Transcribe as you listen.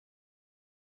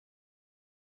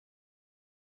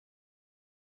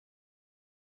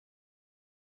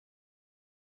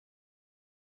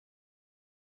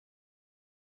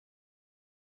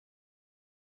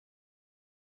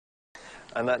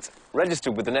and that's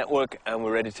registered with the network, and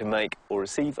we're ready to make or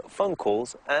receive phone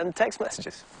calls and text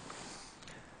messages.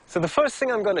 So the first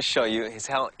thing I'm going to show you is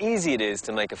how easy it is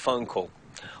to make a phone call.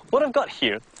 What I've got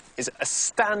here is a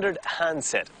standard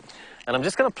handset, and I'm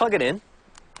just going to plug it in.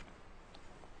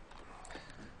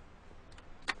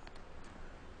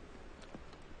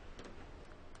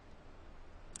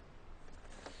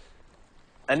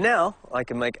 And now I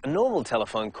can make a normal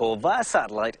telephone call via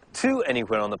satellite to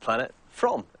anywhere on the planet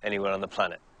from anywhere on the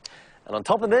planet. And on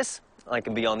top of this, I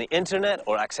can be on the internet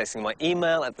or accessing my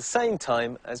email at the same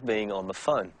time as being on the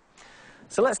phone.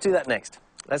 So let's do that next.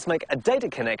 Let's make a data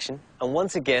connection, and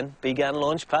once again, BGAN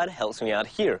Launchpad helps me out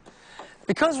here.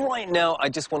 Because right now I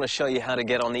just want to show you how to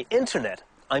get on the internet,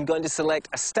 I'm going to select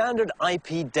a standard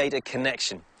IP data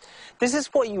connection. This is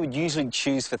what you would usually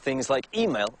choose for things like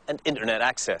email and internet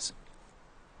access.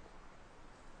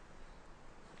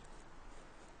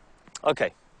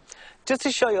 Okay, just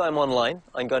to show you I'm online,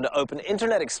 I'm going to open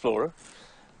Internet Explorer,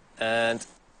 and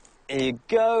here you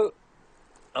go,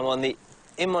 I'm on the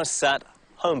Inmarsat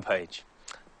homepage.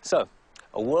 So,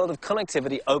 a world of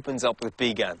connectivity opens up with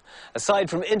BGAN. Aside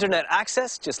from internet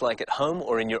access, just like at home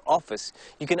or in your office,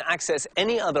 you can access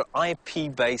any other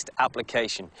IP-based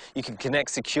application. You can connect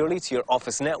securely to your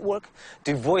office network,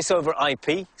 do voice over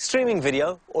IP, streaming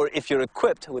video, or if you're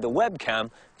equipped with a webcam,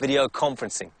 video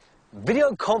conferencing.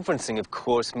 Video conferencing, of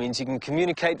course, means you can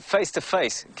communicate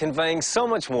face-to-face, conveying so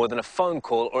much more than a phone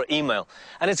call or email.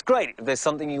 And it's great if there's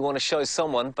something you want to show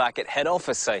someone back at head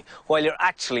office, say, while you're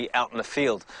actually out in the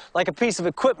field, like a piece of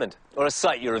equipment or a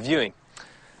site you're reviewing.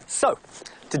 So,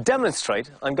 to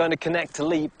demonstrate, I'm going to connect to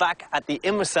Lee back at the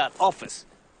Inmarsat office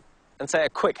and say a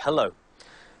quick hello.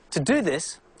 To do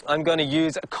this, I'm going to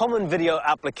use a common video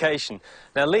application.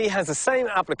 Now, Lee has the same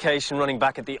application running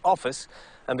back at the office,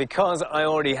 and because I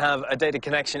already have a data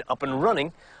connection up and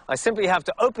running, I simply have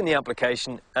to open the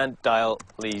application and dial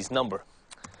Lee's number.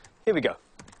 Here we go.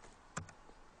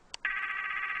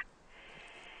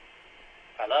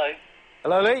 Hello.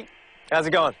 Hello, Lee. How's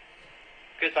it going?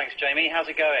 Good, thanks, Jamie. How's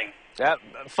it going? Yeah,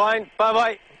 fine.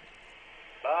 Bye-bye.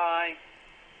 Bye.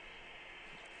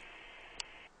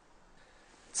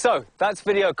 So, that's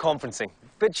video conferencing.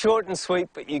 Bit short and sweet,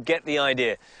 but you get the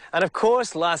idea. And of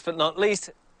course, last but not least,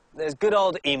 there's good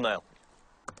old email.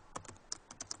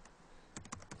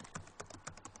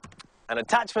 And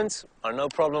attachments are no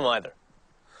problem either.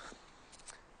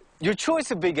 Your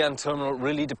choice of BGAN terminal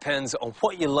really depends on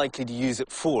what you're likely to use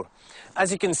it for.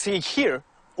 As you can see here,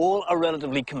 all are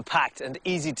relatively compact and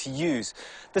easy to use.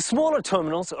 The smaller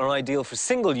terminals are ideal for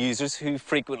single users who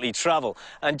frequently travel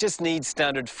and just need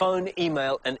standard phone,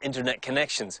 email and internet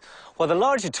connections, while the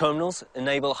larger terminals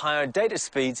enable higher data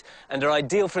speeds and are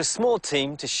ideal for a small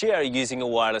team to share using a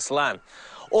wireless LAN.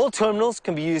 All terminals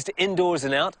can be used indoors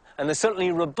and out, and they're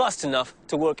certainly robust enough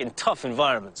to work in tough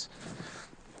environments.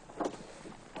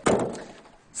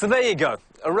 So there you go,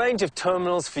 a range of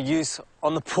terminals for use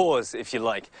on the pause, if you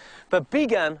like. But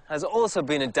BGAN has also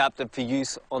been adapted for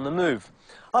use on the move.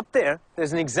 Up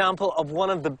there's an example of one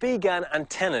of the BGAN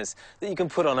antennas that you can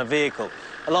put on a vehicle.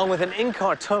 Along with an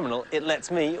in-car terminal, it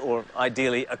lets me, or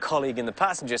ideally a colleague in the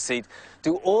passenger seat,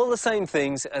 do all the same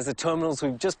things as the terminals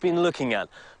we've just been looking at,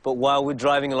 but while we're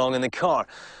driving along in the car.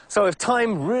 So if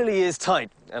time really is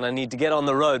tight, and I need to get on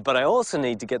the road, but I also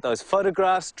need to get those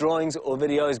photographs, drawings, or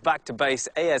videos back to base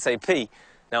ASAP,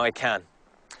 now I can.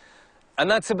 And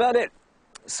that's about it.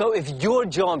 So if your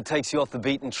job takes you off the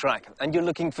beaten track and you're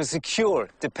looking for secure,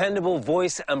 dependable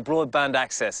voice and broadband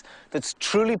access that's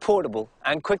truly portable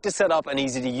and quick to set up and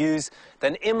easy to use,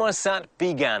 then Inmarsat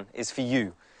BGAN is for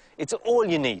you. It's all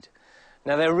you need.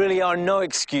 Now, there really are no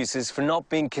excuses for not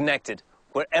being connected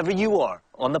wherever you are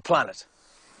on the planet.